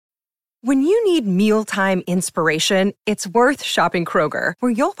When you need mealtime inspiration, it's worth shopping Kroger,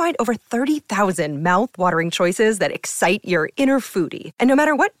 where you'll find over 30,000 mouth-watering choices that excite your inner foodie. And no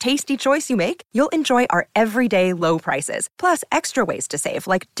matter what tasty choice you make, you'll enjoy our everyday low prices, plus extra ways to save,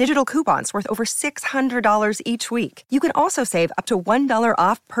 like digital coupons worth over $600 each week. You can also save up to $1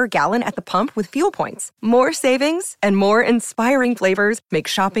 off per gallon at the pump with fuel points. More savings and more inspiring flavors make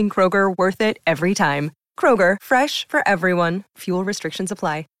shopping Kroger worth it every time. Kroger, fresh for everyone. Fuel restrictions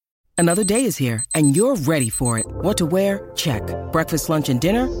apply. Another day is here, and you're ready for it. What to wear? Check. Breakfast, lunch, and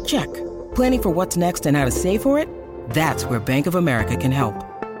dinner? Check. Planning for what's next and how to save for it? That's where Bank of America can help.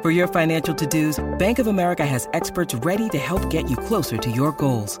 For your financial to-dos, Bank of America has experts ready to help get you closer to your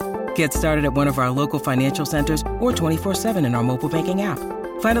goals. Get started at one of our local financial centers or 24/7 in our mobile banking app.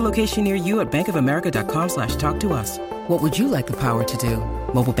 Find a location near you at bankofamerica.com/talktous. What would you like the power to do?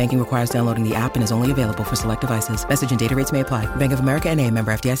 Mobile banking requires downloading the app and is only available for select devices. Message and data rates may apply. Bank of America N.A.,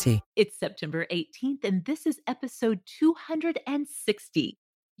 member FDIC. It's September 18th, and this is episode 260.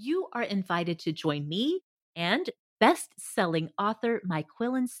 You are invited to join me and best-selling author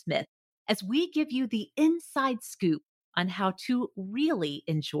Myquillyn Smith as we give you the inside scoop on how to really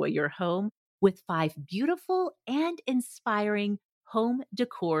enjoy your home with 5 beautiful and inspiring home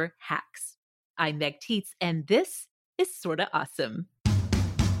decor hacks. I'm Meg Tietz, and this is Sorta Awesome.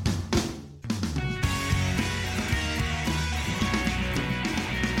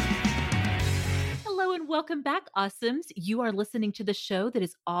 Hello and welcome back, Awesomes. You are listening to the show that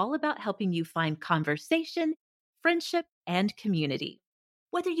is all about helping you find conversation, friendship, and community.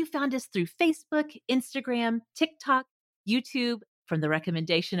 Whether you found us through Facebook, Instagram, TikTok, YouTube, from the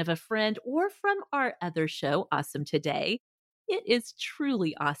recommendation of a friend, or from our other show, Awesome Today, it is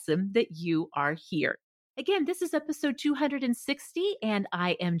truly awesome that you are here. Again, this is episode 260, and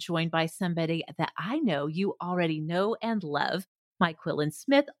I am joined by somebody that I know you already know and love, Myquillyn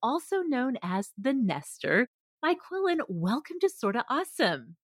Smith, also known as the Nester. Myquillyn, welcome to Sorta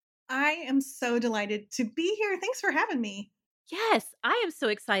Awesome. I am so delighted to be here. Thanks for having me. Yes, I am so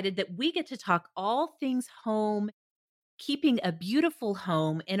excited that we get to talk all things home, keeping a beautiful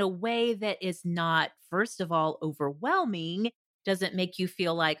home in a way that is not, first of all, overwhelming, doesn't make you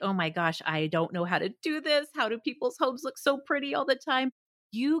feel like, oh my gosh, I don't know how to do this. How do people's homes look so pretty all the time?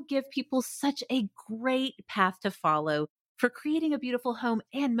 You give people such a great path to follow for creating a beautiful home,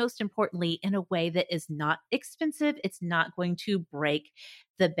 and most importantly, in a way that is not expensive. It's not going to break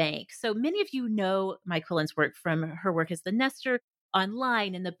the bank. So many of you know Myquillyn's work from her work as the Nester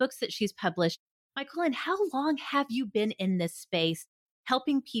online and the books that she's published. Myquillyn, how long have you been in this space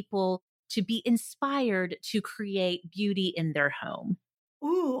helping people to be inspired to create beauty in their home?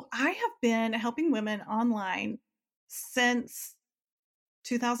 Ooh, I have been helping women online since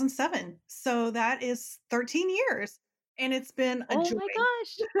 2007. So that is 13 years. And it's been a joy. Oh my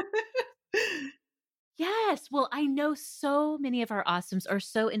gosh. Yes. Well, I know so many of our awesomes are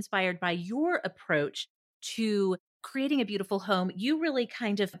so inspired by your approach to creating a beautiful home. You really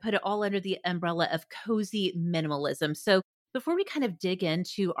kind of put it all under the umbrella of cozy minimalism. So before we kind of dig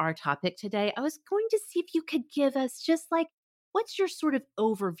into our topic today, I was going to see if you could give us just like, what's your sort of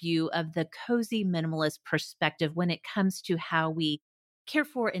overview of the cozy minimalist perspective when it comes to how we care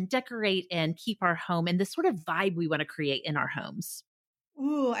for and decorate and keep our home and the sort of vibe we want to create in our homes?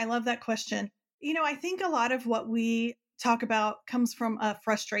 Ooh, I love that question. You know, I think a lot of what we talk about comes from a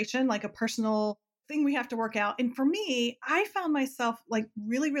frustration, like a personal thing we have to work out. And for me, I found myself like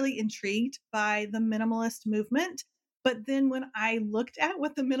really, really intrigued by the minimalist movement. But then when I looked at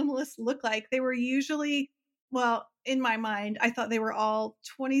what the minimalists look like, they were usually, well, in my mind, I thought they were all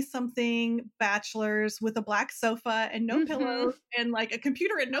 20 something bachelors with a black sofa and no pillows and like a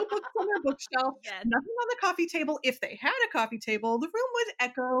computer and no books on their bookshelf, Yes. nothing on the coffee table. If they had a coffee table, the room would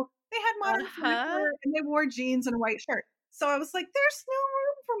echo. They had modern furniture and they wore jeans and a white shirt. So I was like, there's no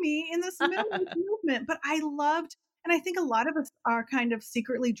room for me in this minimalist movement. But I loved, and I think a lot of us are kind of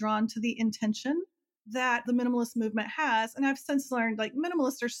secretly drawn to the intention that the minimalist movement has. And I've since learned like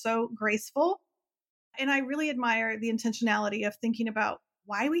minimalists are so graceful. And I really admire the intentionality of thinking about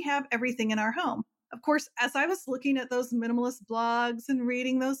why we have everything in our home. Of course, as I was looking at those minimalist blogs and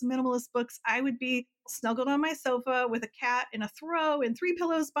reading those minimalist books, I would be snuggled on my sofa with a cat in a throw and 3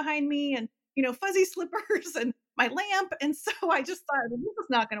 pillows behind me and, you know, fuzzy slippers and my lamp. And so I just thought, well, this is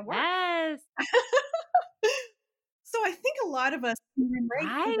not going to work. Yes. So I think a lot of us can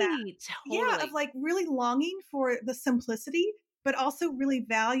relate to that. Totally. Yeah, of like really longing for the simplicity, but also really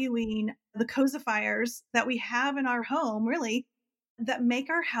valuing the cozifiers that we have in our home, really, that make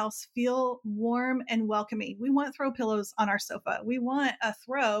our house feel warm and welcoming. We want throw pillows on our sofa. We want a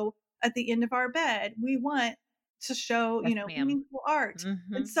throw at the end of our bed. We want to show, Yes, ma'am. meaningful art. And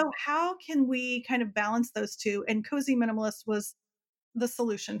Mhm. so how can we kind of balance those two? And Cozy Minimalist was the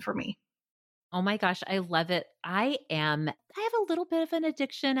solution for me. Oh my gosh, I love it. I have a little bit of an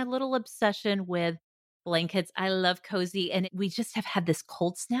addiction, a little obsession with blankets. I love cozy. And we just have had this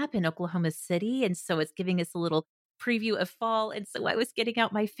cold snap in Oklahoma City. And so it's giving us a little preview of fall. And so I was getting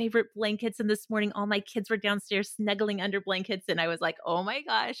out my favorite blankets. And this morning, all my kids were downstairs snuggling under blankets. And I was like, oh my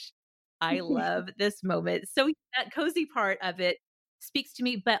gosh, I love this moment. So that cozy part of it speaks to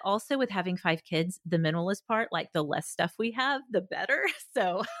me, but also with having 5 kids, the minimalist part, like the less stuff we have, the better.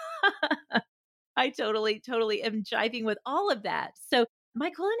 So I totally am jiving with all of that. So,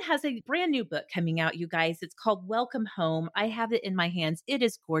 Mike Cullen has a brand new book coming out, you guys. It's called Welcome Home. I have it in my hands. It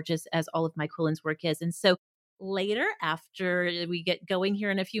is gorgeous, as all of Mike Cullen's work is. And so, later, after we get going here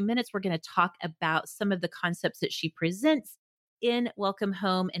in a few minutes, we're going to talk about some of the concepts that she presents in Welcome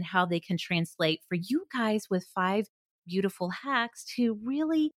Home and how they can translate for you guys with 5 beautiful hacks to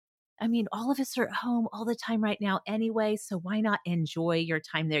really, I mean, all of us are at home all the time right now anyway, so why not enjoy your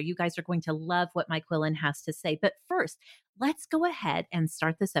time there? You guys are going to love what Mike Quillen has to say. But first, let's go ahead and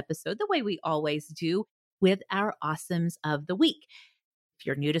start this episode the way we always do with our awesomes of the week. If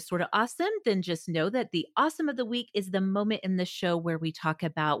you're new to Sort of Awesome, then just know that the awesome of the week is the moment in the show where we talk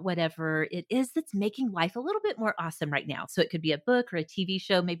about whatever it is that's making life a little bit more awesome right now. So it could be a book or a TV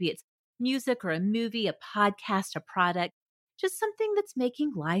show, maybe it's music or a movie, a podcast, a product, just something that's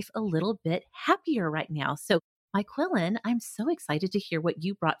making life a little bit happier right now. So, Mike Quillen, I'm so excited to hear what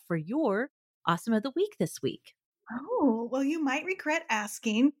you brought for your awesome of the week this week. Oh, well, you might regret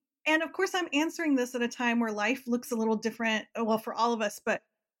asking. And of course, I'm answering this at a time where life looks a little different. Well, for all of us, but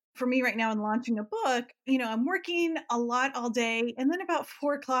for me right now in launching a book, I'm working a lot all day. And then about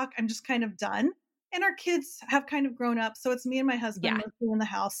 4 o'clock, I'm just kind of done. And our kids have kind of grown up. So it's me and my husband Yeah. mostly in the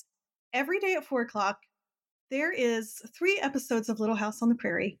house. Every day at 4 o'clock, there is 3 episodes of Little House on the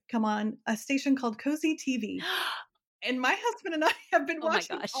Prairie come on a station called Cozy TV. And my husband and I have been Oh my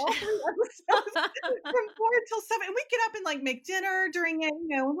watching gosh. all 3 episodes from 4 until 7. And we get up and like make dinner during it,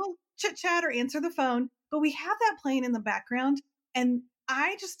 and we'll chit chat or answer the phone. But we have that playing in the background. And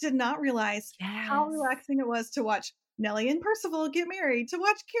I just did not realize how Yes. relaxing it was to watch Nellie and Percival get married, to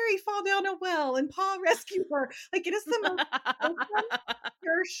watch Carrie fall down a well and Paul rescue her. Like, it is the most wholesome,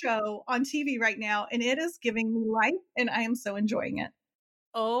 pure show on TV right now. And it is giving me life. And I am so enjoying it.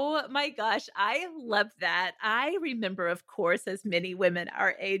 Oh my gosh, I love that. I remember, of course, as many women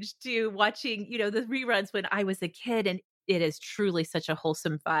our age do, watching, the reruns when I was a kid, and it is truly such a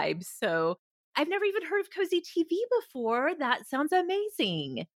wholesome vibe. So I've never even heard of Cozy TV before. That sounds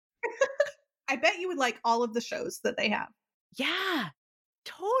amazing. I bet you would like all of the shows that they have. Yeah,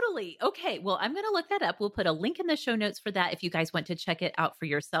 totally. Okay, well, I'm going to look that up. We'll put a link in the show notes for that if you guys want to check it out for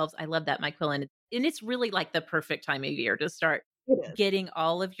yourselves. I love that, Mike Quillen. And it's really like the perfect time of year to start It is. getting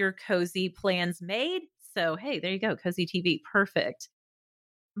all of your cozy plans made. So, hey, there you go. Cozy TV. Perfect.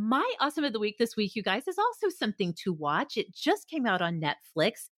 My awesome of the week this week, you guys, is also something to watch. It just came out on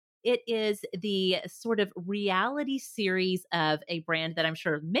Netflix. It is the sort of reality series of a brand that I'm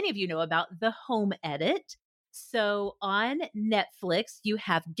sure many of you know about, The Home Edit. So on Netflix, you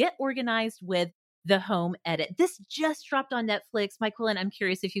have Get Organized with The Home Edit. This just dropped on Netflix. Michael, and I'm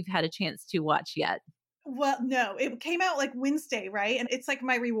curious if you've had a chance to watch yet. Well, no, it came out like Wednesday, right? And it's like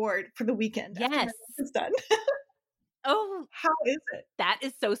my reward for the weekend after my Yes. work is done. Oh, How is it? that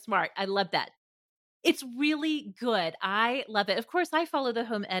is so smart. I love that. It's really good. I love it. Of course, I follow The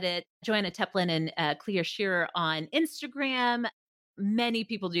Home Edit, Joanna Teplin and Clea Shearer on Instagram. Many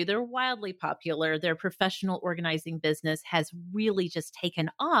people do. They're wildly popular. Their professional organizing business has really just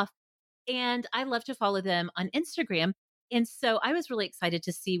taken off. And I love to follow them on Instagram. And so I was really excited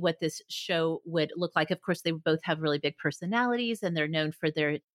to see what this show would look like. Of course, they both have really big personalities and they're known for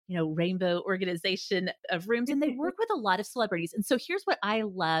their, rainbow organization of rooms, and they work with a lot of celebrities. And so here's what I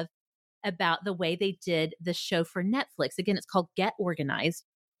love about the way they did the show for Netflix. Again, it's called Get Organized.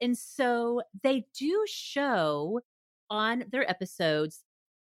 And so they do show on their episodes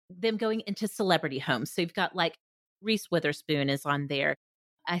them going into celebrity homes. So you've got like Reese Witherspoon is on there.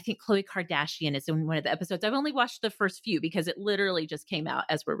 I think Khloe Kardashian is in one of the episodes. I've only watched the first few because it literally just came out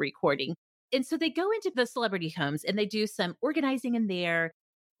as we're recording. And so they go into the celebrity homes and they do some organizing in there.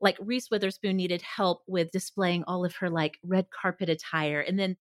 Like Reese Witherspoon needed help with displaying all of her like red carpet attire and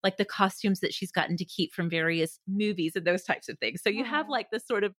then like the costumes that she's gotten to keep from various movies and those types of things. So you have like this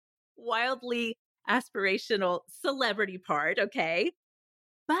sort of wildly aspirational celebrity part. Okay.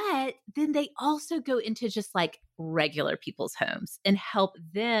 But then they also go into just like regular people's homes and help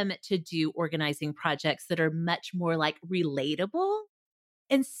them to do organizing projects that are much more like relatable.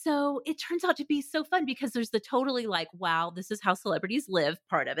 And so it turns out to be so fun because there's the totally like, wow, this is how celebrities live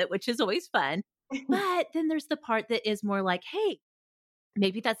part of it, which is always fun. But then there's the part that is more like, hey,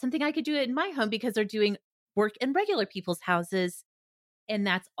 maybe that's something I could do in my home because they're doing work in regular people's houses. And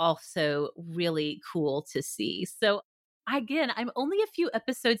that's also really cool to see. So again, I'm only a few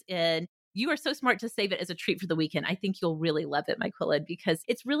episodes in. You are so smart to save it as a treat for the weekend. I think you'll really love it, Myquillyn, because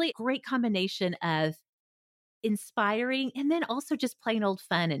it's really a great combination of inspiring and then also just plain old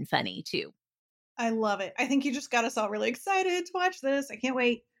fun and funny too. I love it. I think you just got us all really excited to watch this. I can't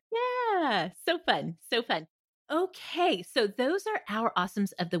wait. Yeah, so fun. So fun. Okay, so those are our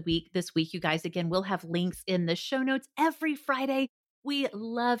awesomes of the week this week, you guys. Again, we'll have links in the show notes every Friday. We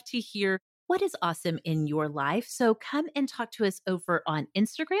love to hear what is awesome in your life. So come and talk to us over on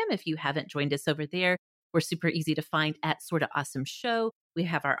Instagram if you haven't joined us over there. We're super easy to find at Sorta Awesome Show. We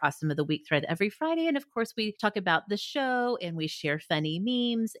have our Awesome of the Week thread every Friday. And of course, we talk about the show and we share funny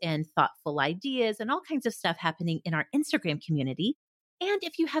memes and thoughtful ideas and all kinds of stuff happening in our Instagram community. And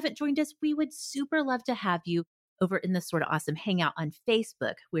if you haven't joined us, we would super love to have you over in the Sorta Awesome Hangout on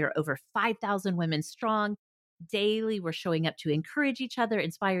Facebook. We're over 5,000 women strong. Daily, we're showing up to encourage each other,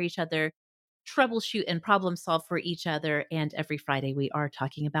 inspire each other, troubleshoot and problem solve for each other. And every Friday, we are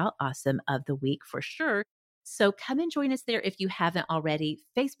talking about Awesome of the Week for sure. So come and join us there if you haven't already.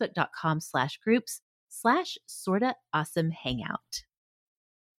 Facebook.com/groups/Sorta Awesome Hangout.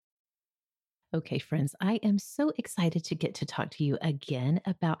 Okay, friends, I am so excited to get to talk to you again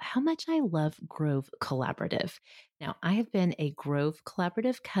about how much I love Grove Collaborative. Now, I have been a Grove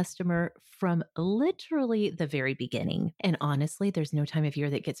Collaborative customer from literally the very beginning. And honestly, there's no time of year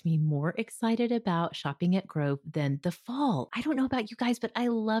that gets me more excited about shopping at Grove than the fall. I don't know about you guys, but I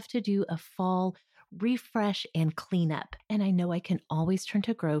love to do a fall refresh and clean up. And I know I can always turn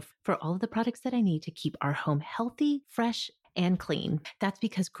to Grove for all of the products that I need to keep our home healthy, fresh, and clean. That's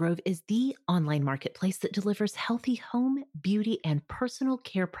because Grove is the online marketplace that delivers healthy home, beauty, and personal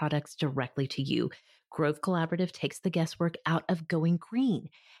care products directly to you. Grove Collaborative takes the guesswork out of going green.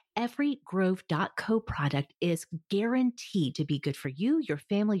 Every Grove.co product is guaranteed to be good for you, your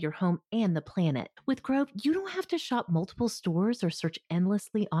family, your home, and the planet. With Grove, you don't have to shop multiple stores or search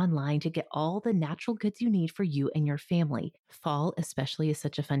endlessly online to get all the natural goods you need for you and your family. Fall especially is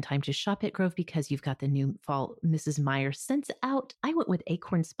such a fun time to shop at Grove because you've got the new fall Mrs. Meyer scents out. I went with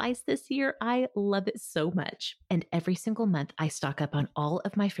Acorn Spice this year. I love it so much. And every single month, I stock up on all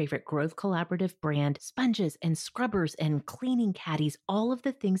of my favorite Grove Collaborative brand sponges and scrubbers and cleaning caddies, all of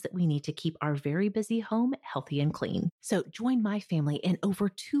the things that we need to keep our very busy home healthy and clean. So join my family and over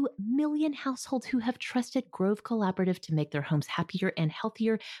 2 million households who have trusted Grove Collaborative to make their homes happier and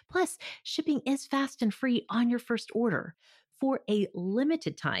healthier. Plus, shipping is fast and free on your first order. For a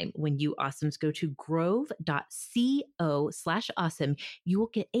limited time, when you awesomes go to grove.co/awesome, you will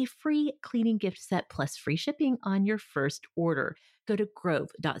get a free cleaning gift set plus free shipping on your first order. Go to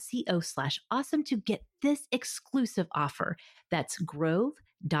grove.co/awesome to get this exclusive offer. That's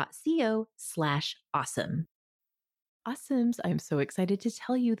grove.co/awesome. Awesomes, I'm so excited to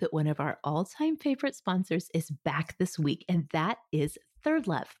tell you that one of our all-time favorite sponsors is back this week, and that is Third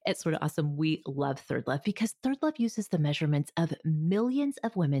Love. At Sorta Awesome, we love Third Love because Third Love uses the measurements of millions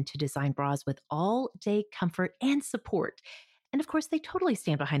of women to design bras with all-day comfort and support. And of course, they totally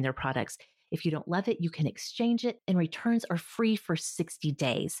stand behind their products. If you don't love it, you can exchange it, and returns are free for 60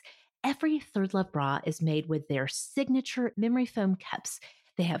 days. Every Third Love bra is made with their signature memory foam cups.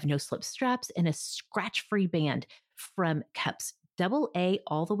 They have no-slip straps and a scratch-free band from cups AA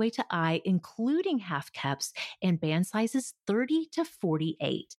all the way to I, including half cups, and band sizes 30 to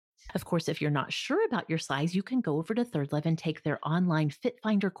 48. Of course, if you're not sure about your size, you can go over to Third Love and take their online Fit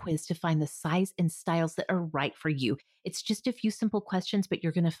Finder quiz to find the size and styles that are right for you. It's just a few simple questions, but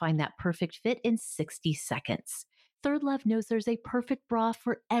you're going to find that perfect fit in 60 seconds. Third Love knows there's a perfect bra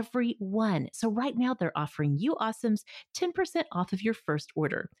for everyone. So right now they're offering you awesomes 10% off of your first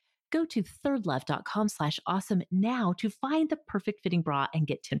order. Go to thirdlove.com/awesome now to find the perfect fitting bra and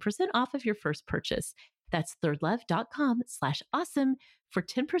get 10% off of your first purchase. That's thirdlove.com/awesome for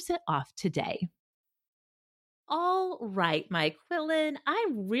 10% off today. All right, Myquillyn,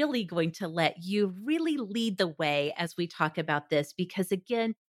 I'm really going to let you really lead the way as we talk about this because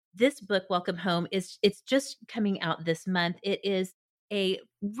again, this book, Welcome Home, it's just coming out this month. It is a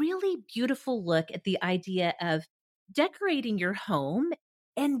really beautiful look at the idea of decorating your home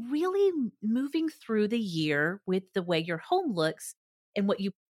and really moving through the year with the way your home looks and what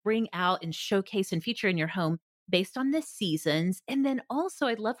you bring out and showcase and feature in your home based on the seasons. And then also,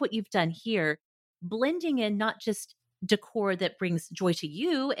 I love what you've done here, blending in not just decor that brings joy to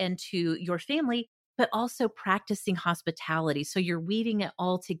you and to your family, but also practicing hospitality. So you're weaving it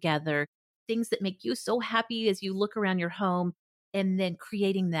all together, things that make you so happy as you look around your home, and then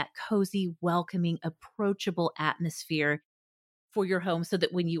creating that cozy, welcoming, approachable atmosphere for your home so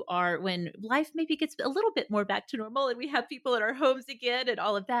that when life maybe gets a little bit more back to normal and we have people in our homes again and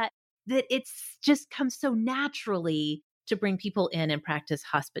all of that, that it's just comes so naturally to bring people in and practice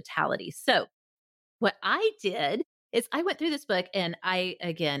hospitality. So what I did is I went through this book and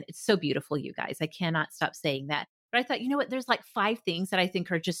again, it's so beautiful, you guys. I cannot stop saying that. But I thought, you know what? There's like 5 things that I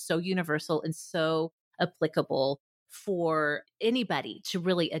think are just so universal and so applicable for anybody to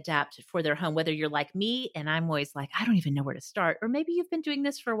really adapt for their home, whether you're like me and I'm always like, I don't even know where to start. Or maybe you've been doing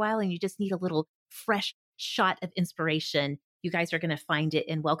this for a while and you just need a little fresh shot of inspiration. You guys are going to find it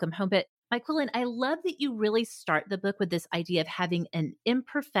in Welcome Home. But Mike Quillen, I love that you really start the book with this idea of having an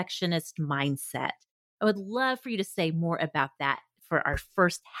imperfectionist mindset. I would love for you to say more about that for our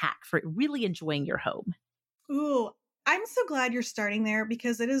first hack for really enjoying your home. Ooh, I'm so glad you're starting there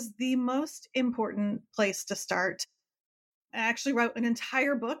because it is the most important place to start. I actually wrote an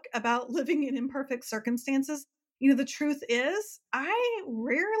entire book about living in imperfect circumstances. The truth is, I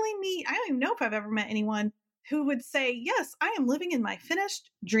don't even know if I've ever met anyone who would say, yes, I am living in my finished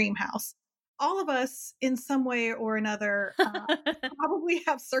dream house. All of us in some way or another probably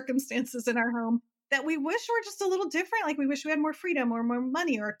have circumstances in our home that we wish were just a little different. Like we wish we had more freedom or more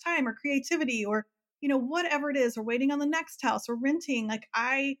money or time or creativity or, whatever it is, or waiting on the next house or renting. Like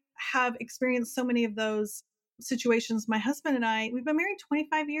I have experienced so many of those situations. My husband and I, we've been married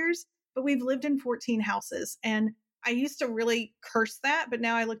 25 years, but we've lived in 14 houses. And I used to really curse that, but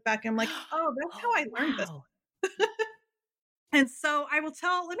now I look back and I'm like, oh, that's how I learned this. And so let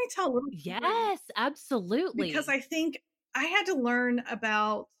me tell a little Yes, story, absolutely. because I think I had to learn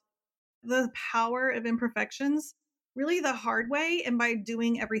about the power of imperfections really the hard way and by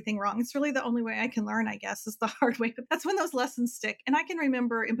doing everything wrong. It's really the only way I can learn, I guess, is the hard way. But that's when those lessons stick. And I can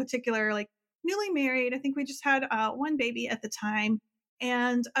remember in particular, like newly married, I think we just had one baby at the time.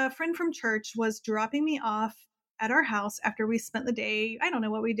 And a friend from church was dropping me off at our house after we spent the day. I don't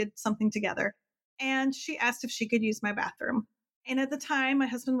know what we did, something together. And she asked if she could use my bathroom. And at the time, my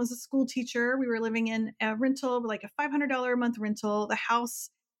husband was a school teacher. We were living in a rental, like a $500 a month rental. The house,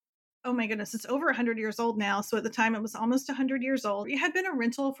 oh my goodness, it's over 100 years old now. So at the time, it was almost 100 years old. It had been a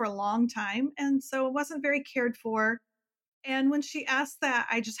rental for a long time. And so it wasn't very cared for. And when she asked that,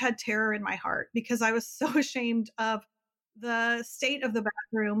 I just had terror in my heart because I was so ashamed of the state of the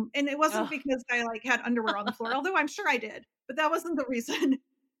bathroom. And it wasn't because I had underwear on the floor, although I'm sure I did, but that wasn't the reason.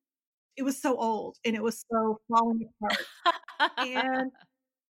 It was so old and it was so falling apart. And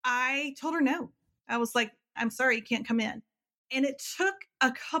I told her no. I was like, I'm sorry, you can't come in. And it took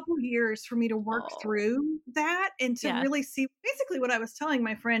a couple years for me to work through that and to really see basically what I was telling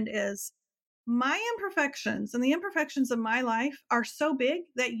my friend is my imperfections and the imperfections of my life are so big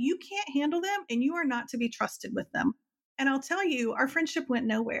that you can't handle them and you are not to be trusted with them. And I'll tell you, our friendship went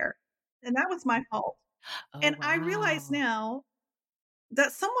nowhere. And that was my fault. And I realize now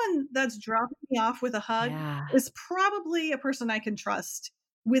that someone that's dropping me off with a hug is probably a person I can trust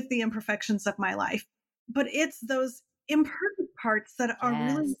with the imperfections of my life. But it's those imperfect parts that are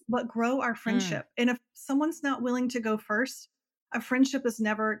really what grow our friendship. And if someone's not willing to go first, a friendship is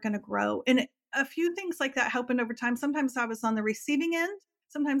never going to grow. And a few things like that happened over time. Sometimes I was on the receiving end.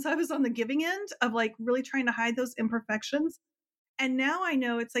 Sometimes I was on the giving end of really trying to hide those imperfections. And now I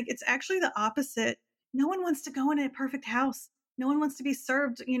know it's actually the opposite. No one wants to go in a perfect house. No one wants to be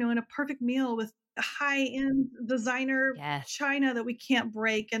served, in a perfect meal with a high-end designer china that we can't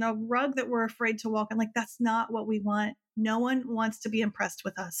break and a rug that we're afraid to walk on. That's not what we want. No one wants to be impressed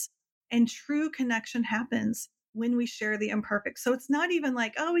with us. And true connection happens when we share the imperfect. So it's not even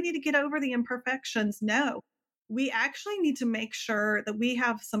we need to get over the imperfections. No, we actually need to make sure that we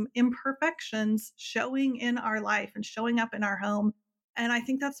have some imperfections showing in our life and showing up in our home. And I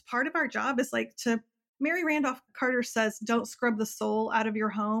think that's part of our job is Mary Randolph Carter says, don't scrub the soul out of your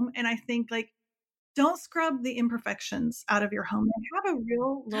home. And I think don't scrub the imperfections out of your home. They have a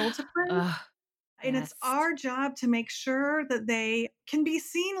real role to play. And it's our job to make sure that they can be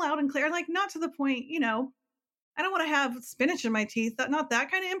seen loud and clear. Not to the point, I don't want to have spinach in my teeth. Not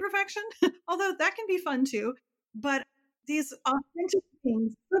that kind of imperfection, although that can be fun too. But these authentic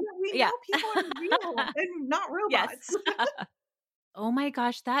things so that we know people are real and not robots. Oh my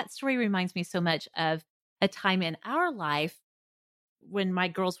gosh, that story reminds me so much of a time in our life when my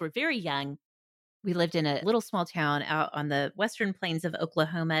girls were very young. We lived in a little small town out on the western plains of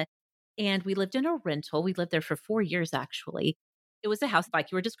Oklahoma, and we lived in a rental. We lived there for 4 years, actually. It was a house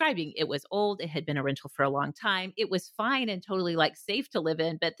like you were describing. It was old. It had been a rental for a long time. It was fine and totally safe to live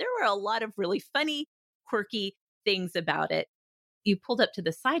in, but there were a lot of really funny quirky things about it. You pulled up to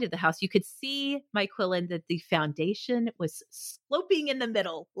the side of the house, you could see, my Quillen, that the foundation was sloping in the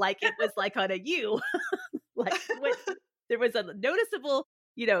middle, like it was like on a U. Like what there was a noticeable,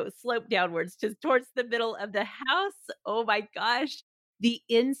 slope downwards just towards the middle of the house. Oh my gosh. The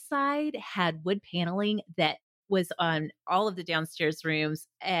inside had wood paneling that was on all of the downstairs rooms,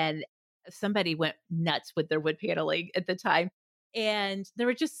 and somebody went nuts with their wood paneling at the time. And there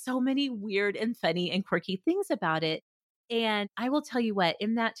were just so many weird and funny and quirky things about it. And I will tell you what,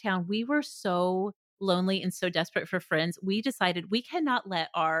 in that town, we were so lonely and so desperate for friends. We decided we cannot let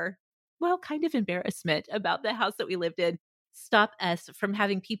our, kind of embarrassment about the house that we lived in stop us from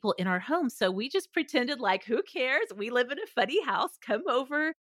having people in our home. So we just pretended like, who cares? We live in a funny house. Come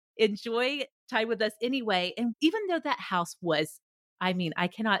over, enjoy time with us anyway. And even though that house was, I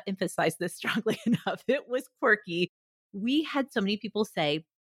cannot emphasize this strongly enough, it was quirky. We had so many people say,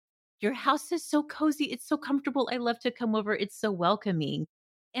 your house is so cozy. It's so comfortable. I love to come over. It's so welcoming.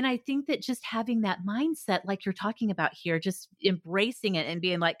 And I think that just having that mindset, like you're talking about here, just embracing it and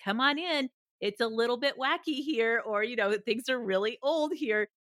being like, come on in. It's a little bit wacky here, or, things are really old here.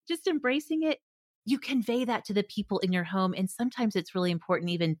 Just embracing it. You convey that to the people in your home. And sometimes it's really important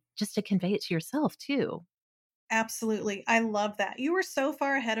even just to convey it to yourself too. Absolutely. I love that. You were so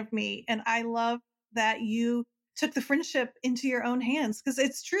far ahead of me. And I love that you took the friendship into your own hands, because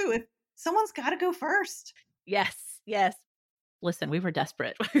it's true. If someone's got to go first. Yes. Yes. Listen, we were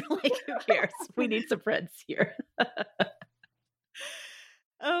desperate. We were like, who cares? We need some friends here.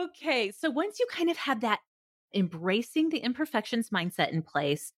 Okay. So once you kind of had that embracing the imperfections mindset in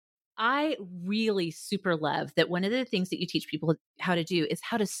place, I really super love that one of the things that you teach people how to do is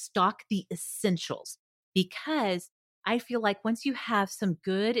how to stock the essentials, because I feel like once you have some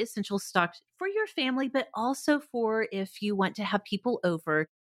good essentials stocked for your family, but also for if you want to have people over,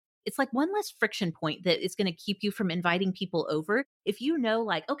 it's like one less friction point that is going to keep you from inviting people over. If you know,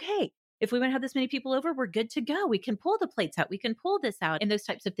 like, okay, if we want to have this many people over, we're good to go. We can pull the plates out. We can pull this out and those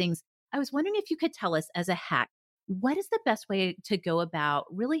types of things. I was wondering if you could tell us as a hack, what is the best way to go about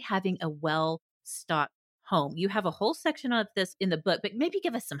really having a well-stocked home? You have a whole section of this in the book, but maybe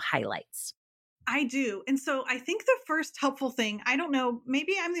give us some highlights. I do. And so I think the first helpful thing, I don't know,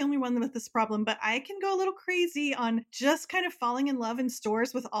 maybe I'm the only one with this problem, but I can go a little crazy on just kind of falling in love in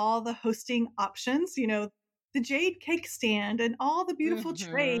stores with all the hosting options, the jade cake stand and all the beautiful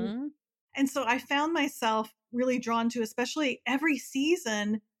trays. And so I found myself really drawn to, especially every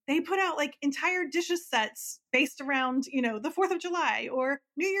season, they put out like entire dishes sets based around, the 4th of July or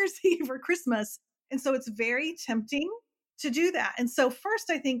New Year's Eve or Christmas. And so it's very tempting to do that. And so first,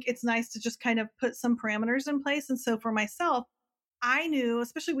 I think it's nice to just kind of put some parameters in place. And so for myself, I knew,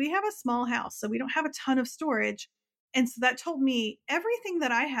 especially we have a small house, so we don't have a ton of storage. And so that told me everything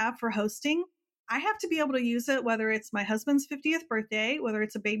that I have for hosting, I have to be able to use it, whether it's my husband's 50th birthday, whether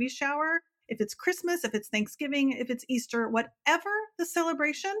it's a baby shower, if it's Christmas, if it's Thanksgiving, if it's Easter, whatever the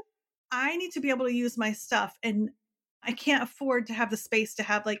celebration, I need to be able to use my stuff. And I can't afford to have the space to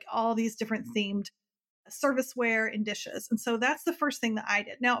have like all these different themed serviceware and dishes. And so that's the first thing that I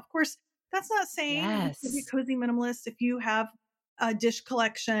did. Now, of course, that's not saying you should be cozy minimalist. If you have a dish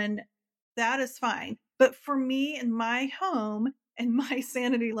collection, that is fine. But for me and my home and my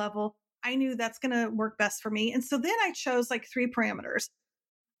sanity level, I knew that's going to work best for me. And so then I chose like 3 parameters.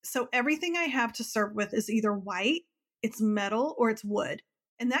 So everything I have to serve with is either white, it's metal, or it's wood.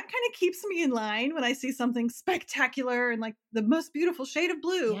 And that kind of keeps me in line when I see something spectacular and like the most beautiful shade of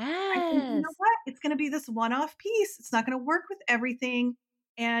blue. Yes. I think, you know what? It's going to be this one-off piece. It's not going to work with everything.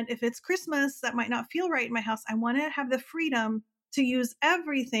 And if it's Christmas, that might not feel right in my house. I want to have the freedom to use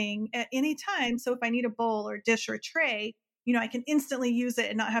everything at any time. So if I need a bowl or dish or tray, I can instantly use it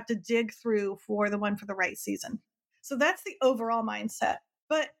and not have to dig through for the one for the right season. So that's the overall mindset.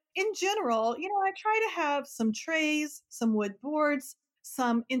 But in general, I try to have some trays, some wood boards,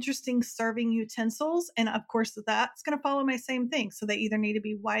 some interesting serving utensils. And of course, that's going to follow my same thing. So they either need to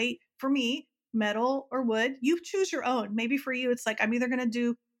be white, for me, metal or wood. You choose your own. Maybe for you, it's like, I'm either going to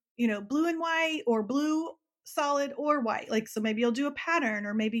do, blue and white or blue solid or white. Like, so maybe you'll do a pattern,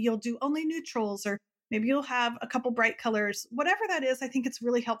 or maybe you'll do only neutrals, or maybe you'll have a couple bright colors, whatever that is. I think it's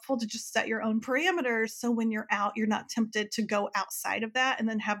really helpful to just set your own parameters. So when you're out, you're not tempted to go outside of that and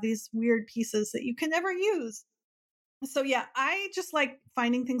then have these weird pieces that you can never use. So yeah, I just like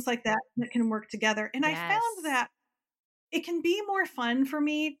finding things like that can work together. And I found that it can be more fun for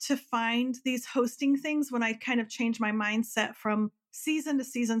me to find these hosting things when I kind of change my mindset from season to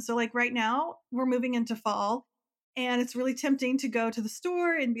season. So like right now we're moving into fall, and it's really tempting to go to the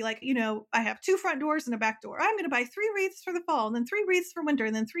store and be like, I have 2 front doors and a back door. I'm going to buy 3 wreaths for the fall, and then 3 wreaths for winter,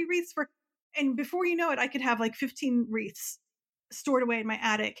 and then 3 wreaths for, And before you know it, I could have like 15 wreaths stored away in my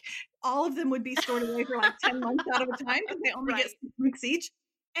attic. All of them would be stored away for like 10 months out of a time because they only get Right. 6 weeks each.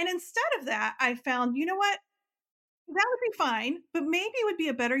 And instead of that, I found, you know what? That would be fine, but maybe it would be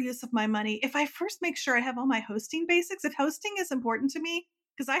a better use of my money if I first make sure I have all my hosting basics. If hosting is important to me,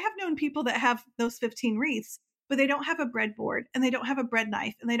 because I have known people that have those 15 wreaths, but they don't have a breadboard and they don't have a bread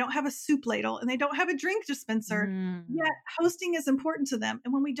knife and they don't have a soup ladle and they don't have a drink dispenser. Yet hosting is important to them.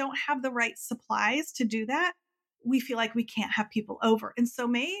 And when we don't have the right supplies to do that, we feel like we can't have people over. And so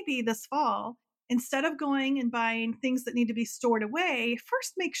maybe this fall, instead of going and buying things that need to be stored away,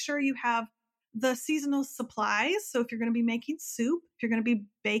 first make sure you have the seasonal supplies. So if you're going to be making soup, if you're going to be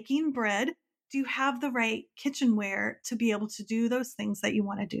baking bread, do you have the right kitchenware to be able to do those things that you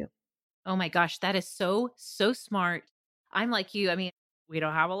want to do? Oh my gosh, that is so, so smart. I'm like you. I mean, we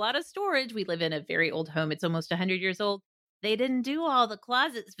don't have a lot of storage. We live in a very old home. It's almost 100 years old. They didn't do all the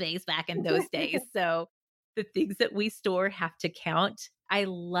closet space back in those days. So the things that we store have to count. I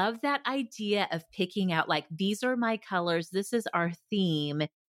love that idea of picking out, like, these are my colors. This is our theme.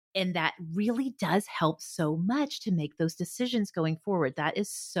 And that really does help so much to make those decisions going forward. That is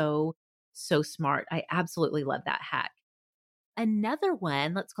so, so smart. I absolutely love that hack. Another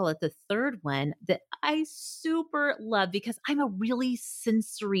one, let's call it the third one, that I super love because I'm a really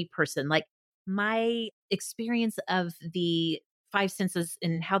sensory person. Like, my experience of the five senses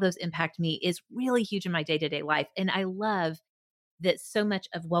and how those impact me is really huge in my day to day life. And I love that so much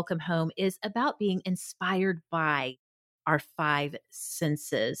of Welcome Home is about being inspired by our five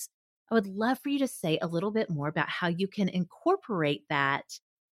senses. I would love for you to say a little bit more about how you can incorporate that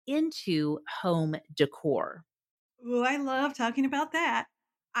into home decor. Ooh, I love talking about that.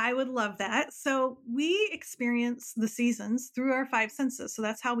 I would love that. So we experience the seasons through our five senses. So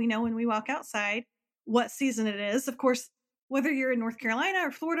that's how we know when we walk outside what season it is. Of course, whether you're in North Carolina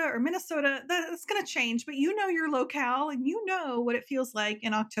or Florida or Minnesota, that's going to change, but you know your locale and you know what it feels like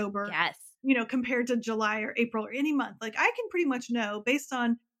in October, Yes. compared to July or April or any month. Like, I can pretty much know based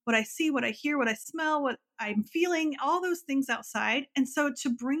on what I see, what I hear, what I smell, what I'm feeling, all those things outside. And so to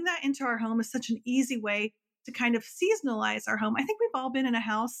bring that into our home is such an easy way to kind of seasonalize our home. I think we've all been in a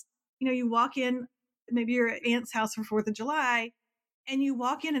house, you walk in, maybe your aunt's house for 4th of July, and you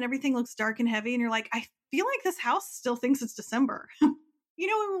walk in and everything looks dark and heavy. And you're like, I feel like this house still thinks it's December. We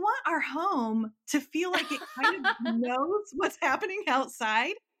want our home to feel like it kind of knows what's happening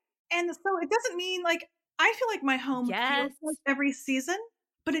outside. And so it doesn't mean, like, I feel like my home feels Yes. like every season,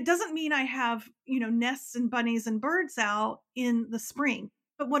 but it doesn't mean I have, nests and bunnies and birds out in the spring.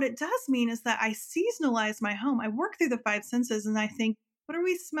 But what it does mean is that I seasonalize my home. I work through the five senses and I think, what are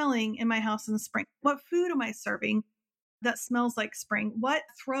we smelling in my house in the spring? What food am I serving that smells like spring? What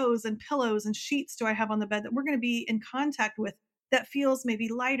throws and pillows and sheets do I have on the bed that we're going to be in contact with that feels maybe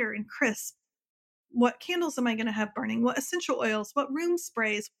lighter and crisp? What candles am I going to have burning? What essential oils? What room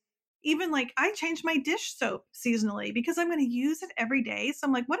sprays? Even, like, I change my dish soap seasonally because I'm going to use it every day. So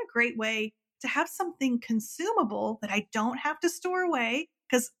I'm like, what a great way to have something consumable that I don't have to store away.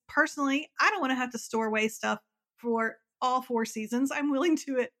 Because personally, I don't want to have to store away stuff for all 4 seasons. I'm willing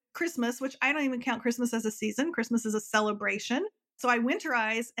to at Christmas, which I don't even count Christmas as a season. Christmas is a celebration. So I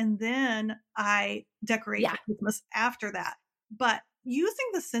winterize and then I decorate for Christmas after that. But using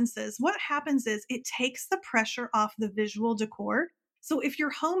the senses, what happens is it takes the pressure off the visual decor. So if your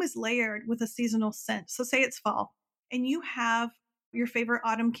home is layered with a seasonal scent, so say it's fall and you have your favorite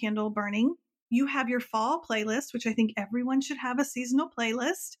autumn candle burning, you have your fall playlist, which I think everyone should have a seasonal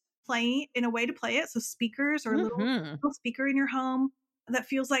playlist playing in a way to play it. So speakers or a little speaker in your home that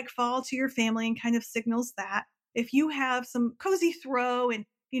feels like fall to your family and kind of signals that. If you have some cozy throw and,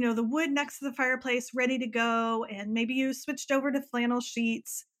 the wood next to the fireplace ready to go, and maybe you switched over to flannel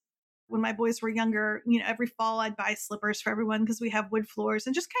sheets. When my boys were younger, every fall I'd buy slippers for everyone because we have wood floors,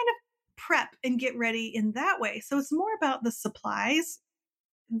 and just kind of prep and get ready in that way. So it's more about the supplies.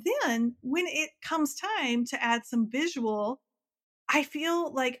 Then when it comes time to add some visual, I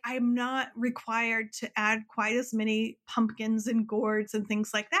feel like I'm not required to add quite as many pumpkins and gourds and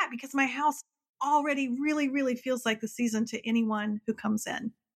things like that because my house already really, really feels like the season to anyone who comes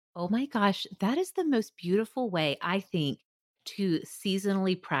in. Oh my gosh, that is the most beautiful way, I think, to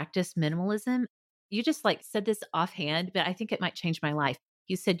seasonally practice minimalism. You just like said this offhand, but I think it might change my life.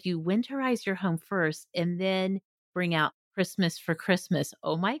 You said you winterize your home first and then bring out Christmas for Christmas.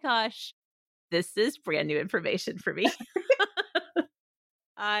 Oh my gosh, this is brand new information for me.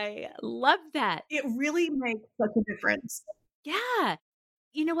 I love that. It really makes such a difference. Yeah.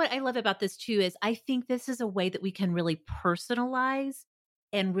 You know what I love about this too is I think this is a way that we can really personalize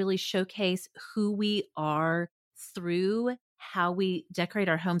and really showcase who we are through how we decorate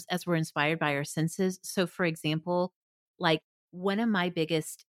our homes as we're inspired by our senses. So, for example, like one of my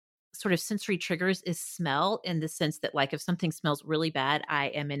biggest sort of sensory triggers is smell, in the sense that, like, if something smells really bad, I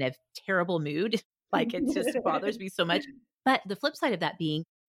am in a terrible mood. Like, it just bothers me so much. But the flip side of that being,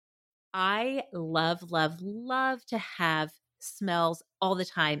 I love, love, love to have smells all the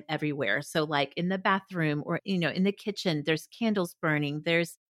time everywhere. So, like in the bathroom or, in the kitchen, there's candles burning,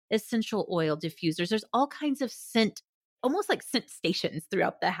 there's essential oil diffusers, there's all kinds of scent, almost like scent stations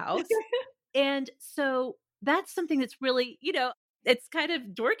throughout the house. And so that's something that's really, it's kind of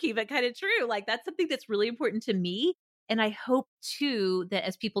dorky, but kind of true. Like, that's something that's really important to me. And I hope too that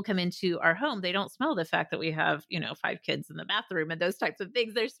as people come into our home, they don't smell the fact that we have, 5 kids in the bathroom and those types of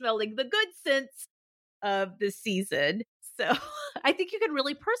things. They're smelling the good scents of the season. So I think you can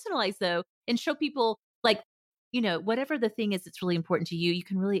really personalize though and show people, like, whatever the thing is that's really important to you, you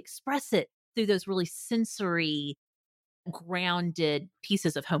can really express it through those really sensory, grounded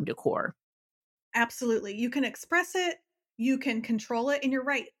pieces of home decor. Absolutely. You can express it, you can control it, and you're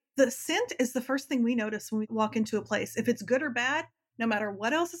right. The scent is the first thing we notice when we walk into a place. If it's good or bad, no matter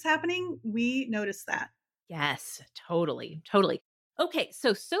what else is happening, we notice that. Yes, totally. Totally. Okay.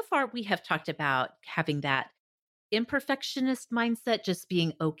 So far we have talked about having that imperfectionist mindset, just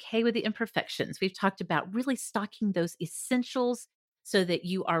being okay with the imperfections. We've talked about really stocking those essentials so that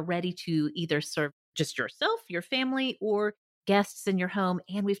you are ready to either serve just yourself, your family, or guests in your home.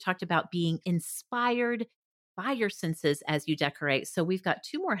 And we've talked about being inspired by your senses as you decorate. So we've got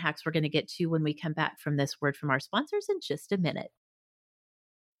 2 more hacks we're going to get to when we come back from this word from our sponsors in just a minute.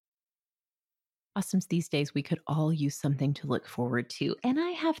 Awesomes, these days, we could all use something to look forward to. And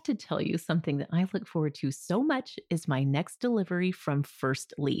I have to tell you, something that I look forward to so much is my next delivery from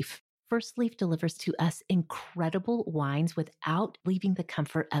First Leaf. First Leaf delivers to us incredible wines without leaving the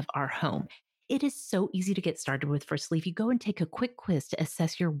comfort of our home. It is so easy to get started with First Leaf. You go and take a quick quiz to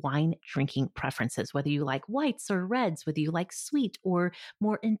assess your wine drinking preferences, whether you like whites or reds, whether you like sweet or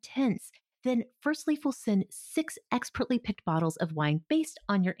more intense. Then First Leaf will send 6 expertly picked bottles of wine based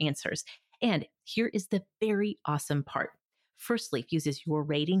on your answers. And here is the very awesome part. First Leaf uses your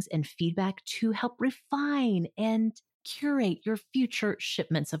ratings and feedback to help refine and curate your future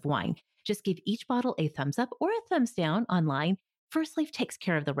shipments of wine. Just give each bottle a thumbs up or a thumbs down online. First Leaf takes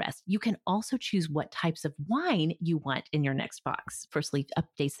care of the rest. You can also choose what types of wine you want in your next box. First Leaf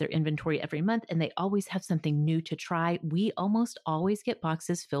updates their inventory every month, and they always have something new to try. We almost always get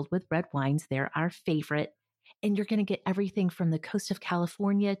boxes filled with red wines. They're our favorite. And you're going to get everything from the coast of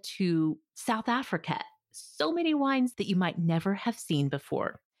California to South Africa. So many wines that you might never have seen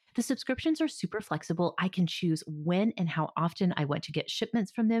before. The subscriptions are super flexible. I can choose when and how often I want to get shipments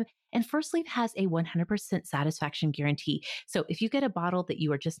from them. And First Leaf has a 100% satisfaction guarantee. So if you get a bottle that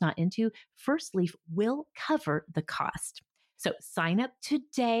you are just not into, First Leaf will cover the cost. So sign up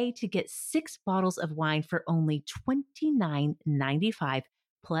today to get 6 bottles of wine for only $29.95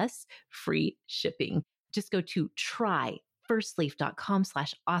 plus free shipping. Just go to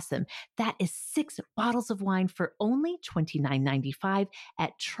tryfirstleaf.com/awesome. That is 6 bottles of wine for only $29.95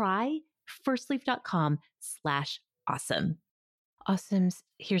 at tryfirstleaf.com/awesome. Awesomes,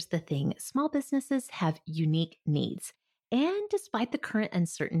 here's the thing. Small businesses have unique needs. And despite the current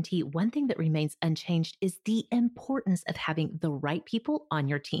uncertainty, one thing that remains unchanged is the importance of having the right people on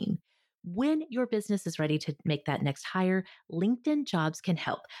your team. When your business is ready to make that next hire, LinkedIn Jobs can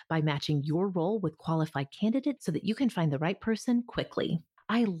help by matching your role with qualified candidates so that you can find the right person quickly.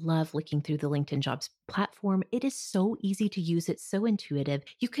 I love looking through the LinkedIn Jobs platform. It is so easy to use. It's so intuitive.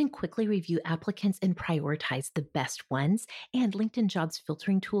 You can quickly review applicants and prioritize the best ones. And LinkedIn Jobs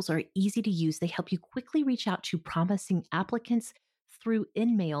filtering tools are easy to use. They help you quickly reach out to promising applicants through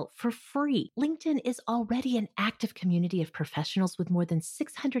InMail for free. LinkedIn is already an active community of professionals with more than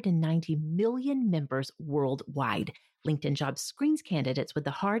 690 million members worldwide. LinkedIn Jobs screens candidates with the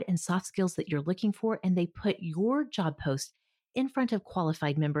hard and soft skills that you're looking for, and they put your job post in front of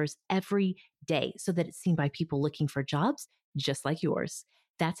qualified members every day so that it's seen by people looking for jobs just like yours.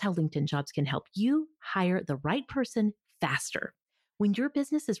 That's how LinkedIn Jobs can help you hire the right person faster. When your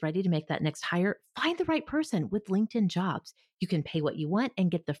business is ready to make that next hire, find the right person with LinkedIn Jobs. You can pay what you want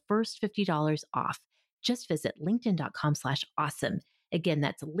and get the first $50 off. Just visit linkedin.com/awesome. Again,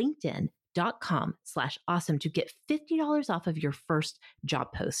 that's linkedin.com/awesome to get $50 off of your first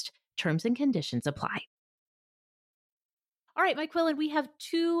job post. Terms and conditions apply. All right, Mike Quillen, we have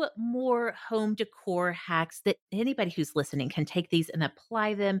 2 more home decor hacks that anybody who's listening can take these and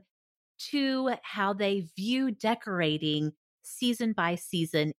apply them to how they view decorating season by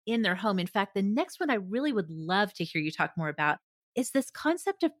season in their home. In fact, the next one I really would love to hear you talk more about is this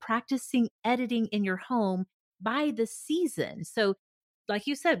concept of practicing editing in your home by the season. So, like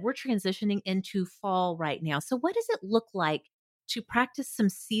you said, we're transitioning into fall right now. So, what does it look like to practice some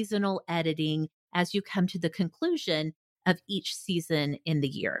seasonal editing as you come to the conclusion of each season in the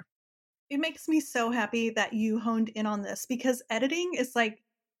year? It makes me so happy that you honed in on this because editing is like,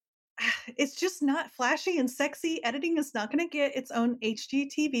 it's just not flashy and sexy. Editing is not going to get its own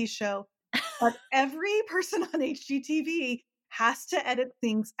HGTV show, but every person on HGTV has to edit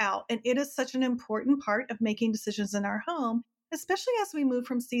things out. And it is such an important part of making decisions in our home, especially as we move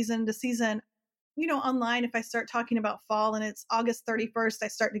from season to season. Online, if I start talking about fall and it's August 31st, I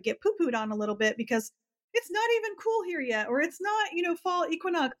start to get poo pooed on a little bit because it's not even cool here yet, or it's not, fall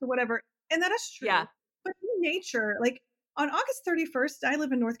equinox or whatever. And that is true. Yeah. But in nature, like on August 31st, I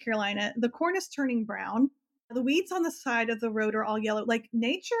live in North Carolina, the corn is turning brown. The weeds on the side of the road are all yellow. Like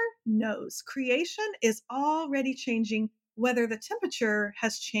nature knows creation is already changing, whether the temperature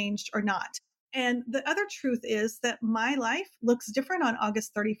has changed or not. And the other truth is that my life looks different on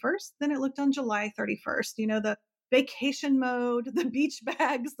August 31st than it looked on July 31st. The vacation mode, the beach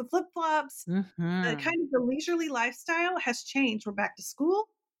bags, the flip flops, the Hmm. kind of the leisurely lifestyle has changed. We're back to school.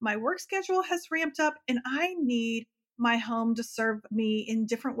 My work schedule has ramped up, and I need my home to serve me in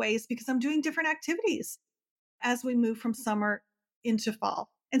different ways because I'm doing different activities as we move from summer into fall.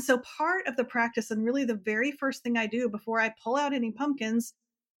 And so part of the practice, and really the very first thing I do before I pull out any pumpkins,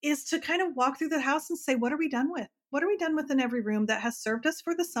 is to kind of walk through the house and say, what are we done with? What are we done with in every room that has served us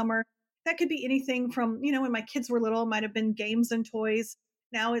for the summer? That could be anything from, when my kids were little, it might have been games and toys.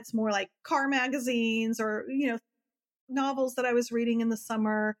 Now it's more like car magazines or, novels that I was reading in the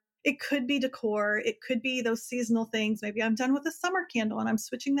summer. It could be decor. It could be those seasonal things. Maybe I'm done with a summer candle and I'm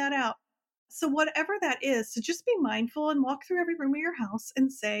switching that out. So whatever that is, to just be mindful and walk through every room of your house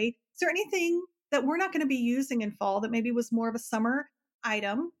and say, is there anything that we're not going to be using in fall that maybe was more of a summer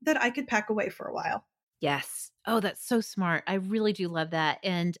item that I could pack away for a while? Yes. Oh, that's so smart. I really do love that.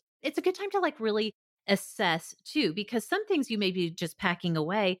 And it's a good time to like really assess too, because some things you may be just packing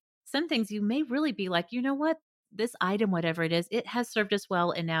away. Some things you may really be like, you know what? This item, whatever it is, it has served us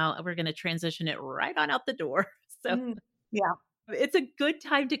well. And now we're going to transition it right on out the door. So Mm, yeah. it's a good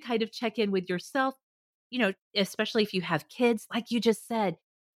time to kind of check in with yourself, especially if you have kids. Like you just said,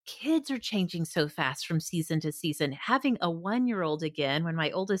 kids are changing so fast from season to season. Having a 1 year old again, when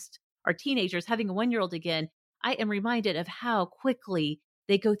my oldest are teenagers, having a 1 year old again, I am reminded of how quickly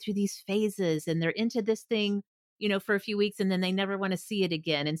they go through these phases and they're into this thing, for a few weeks and then they never want to see it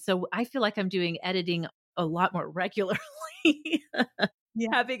again. And so I feel like I'm doing editing a lot more regularly, Yeah.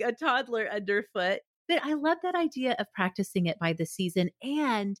 having a toddler underfoot. But I love that idea of practicing it by the season.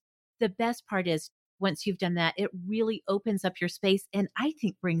 And the best part is once you've done that, it really opens up your space and I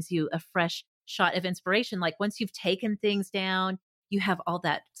think brings you a fresh shot of inspiration. Like once you've taken things down, you have all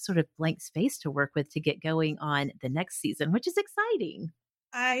that sort of blank space to work with to get going on the next season, which is exciting.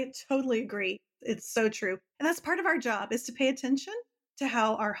 I totally agree. It's so true. And that's part of our job is to pay attention to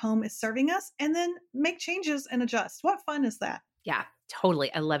how our home is serving us and then make changes and adjust. What fun is that? Yeah,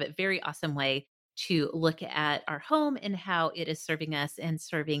 totally. I love it. Very awesome way to look at our home and how it is serving us and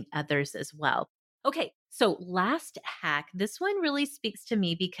serving others as well. Okay, so last hack. This one really speaks to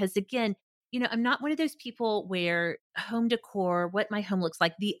me because, again, I'm not one of those people where home decor, what my home looks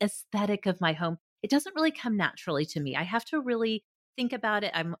like, the aesthetic of my home, it doesn't really come naturally to me. I have to really think about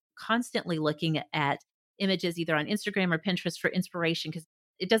it. I'm constantly looking at images either on Instagram or Pinterest for inspiration because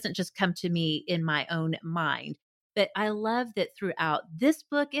it doesn't just come to me in my own mind. But I love that throughout this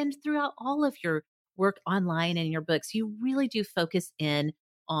book and throughout all of your work online and your books, you really do focus in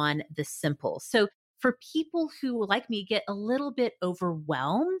on the simple. So for people who, like me, get a little bit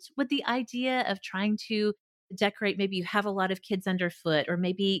overwhelmed with the idea of trying to decorate, maybe you have a lot of kids underfoot, or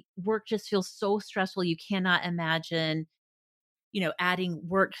maybe work just feels so stressful you cannot imagine, adding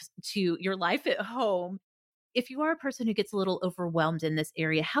work to your life at home. If you are a person who gets a little overwhelmed in this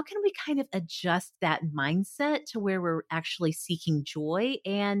area, how can we kind of adjust that mindset to where we're actually seeking joy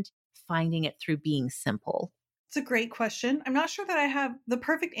and finding it through being simple? It's a great question. I'm not sure that I have the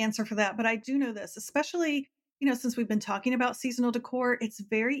perfect answer for that, but I do know this, especially, since we've been talking about seasonal decor, it's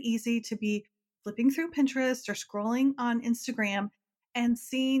very easy to be flipping through Pinterest or scrolling on Instagram and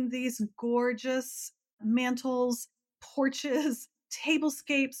seeing these gorgeous mantles, porches,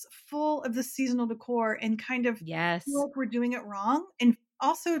 tablescapes full of the seasonal decor and kind of feel Yes. like we're doing it wrong. And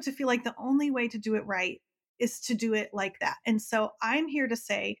also to feel like the only way to do it right is to do it like that. And so I'm here to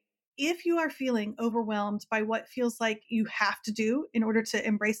say, if you are feeling overwhelmed by what feels like you have to do in order to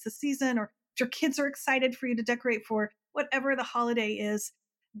embrace the season, or if your kids are excited for you to decorate for whatever the holiday is,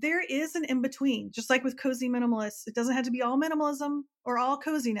 there is an in between. Just like with cozy minimalists, it doesn't have to be all minimalism or all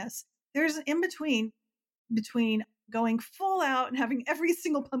coziness. There's an in between between going full out and having every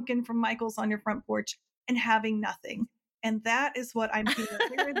single pumpkin from Michael's on your front porch and having nothing. And that is what I'm feeling.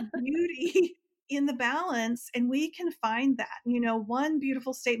 There is beauty in the balance, and we can find that. One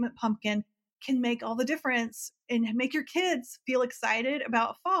beautiful statement pumpkin can make all the difference and make your kids feel excited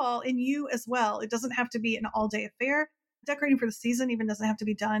about fall, and you as well. It doesn't have to be an all-day affair. Decorating for the season even doesn't have to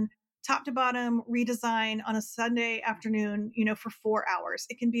be done top to bottom redesign on a Sunday afternoon, for 4 hours.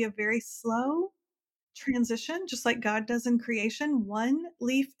 It can be a very slow transition, just like God does in creation, one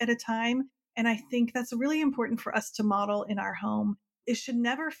leaf at a time. And I think that's really important for us to model in our home. It should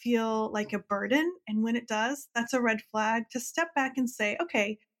never feel like a burden. And when it does, that's a red flag to step back and say,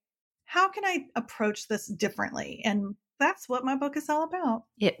 okay, how can I approach this differently? And that's what my book is all about.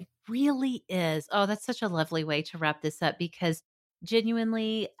 It really is. Oh, that's such a lovely way to wrap this up, because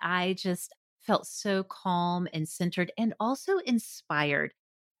genuinely, I just felt so calm and centered and also inspired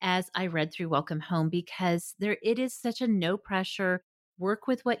as I read through Welcome Home, because it is such a no pressure, work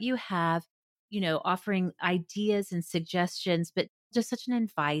with what you have, offering ideas and suggestions, but just such an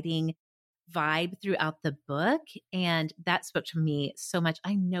inviting vibe throughout the book. And that spoke to me so much.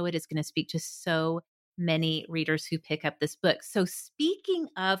 I know it is going to speak to so many readers who pick up this book. So speaking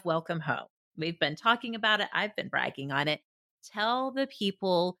of Welcome Home, we've been talking about it. I've been bragging on it. Tell the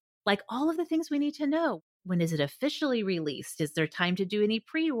people all of the things we need to know. When is it officially released? Is there time to do any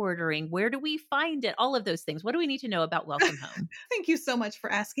pre-ordering? Where do we find it? All of those things. What do we need to know about Welcome Home? Thank you so much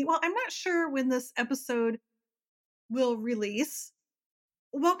for asking. Well, I'm not sure when this episode will release.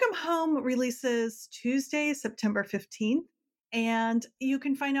 Welcome Home releases Tuesday, September 15th. And you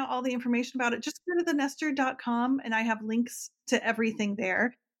can find out all the information about it. Just go to thenester.com, and I have links to everything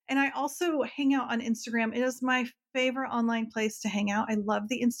there. And I also hang out on Instagram. It is my favorite online place to hang out. I love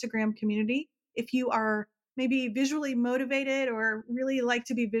the Instagram community. If you are maybe visually motivated or really like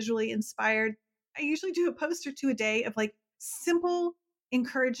to be visually inspired, I usually do a post or two a day of simple,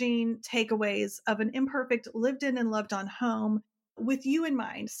 encouraging takeaways of an imperfect, lived in and loved on home with you in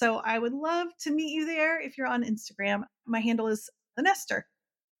mind. So I would love to meet you there if you're on Instagram. My handle is The Nester.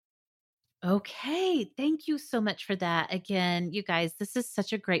 Okay. Thank you so much for that. Again, you guys, this is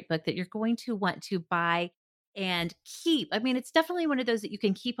such a great book that you're going to want to buy and keep. I mean, it's definitely one of those that you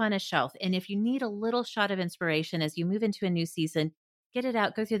can keep on a shelf. And if you need a little shot of inspiration as you move into a new season, get it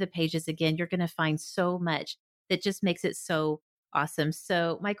out, go through the pages again. You're going to find so much that just makes it so awesome.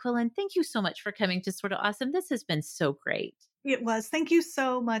 So, Myquillyn, thank you so much for coming to Sorta Awesome. This has been so great. It was. Thank you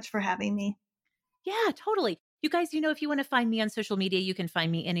so much for having me. Yeah, totally. You guys, if you want to find me on social media, you can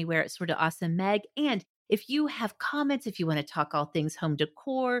find me anywhere at Sorta Awesome Meg. And if you have comments, if you want to talk all things home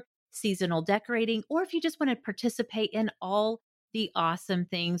decor, seasonal decorating, or if you just want to participate in all the awesome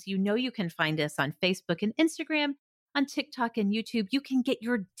things, you can find us on Facebook and Instagram, on TikTok and YouTube. You can get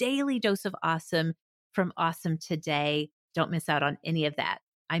your daily dose of awesome from Awesome Today. Don't miss out on any of that.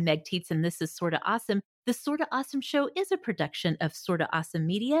 I'm Meg Tietz, and this is Sorta Awesome. The Sorta Awesome Show is a production of Sorta Awesome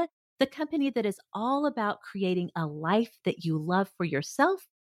Media, the company that is all about creating a life that you love for yourself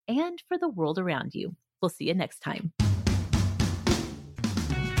and for the world around you. We'll see you next time.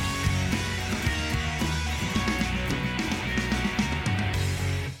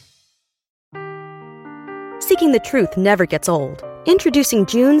 Seeking the truth never gets old. Introducing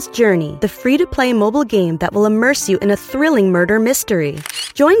June's Journey, the free-to-play mobile game that will immerse you in a thrilling murder mystery.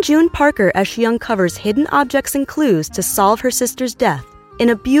 Join June Parker as she uncovers hidden objects and clues to solve her sister's death in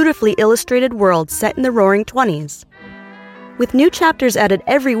a beautifully illustrated world set in the Roaring '20s. With new chapters added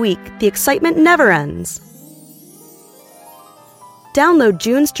every week, the excitement never ends. Download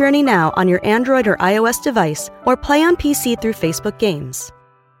June's Journey now on your Android or iOS device, or play on PC through Facebook Games.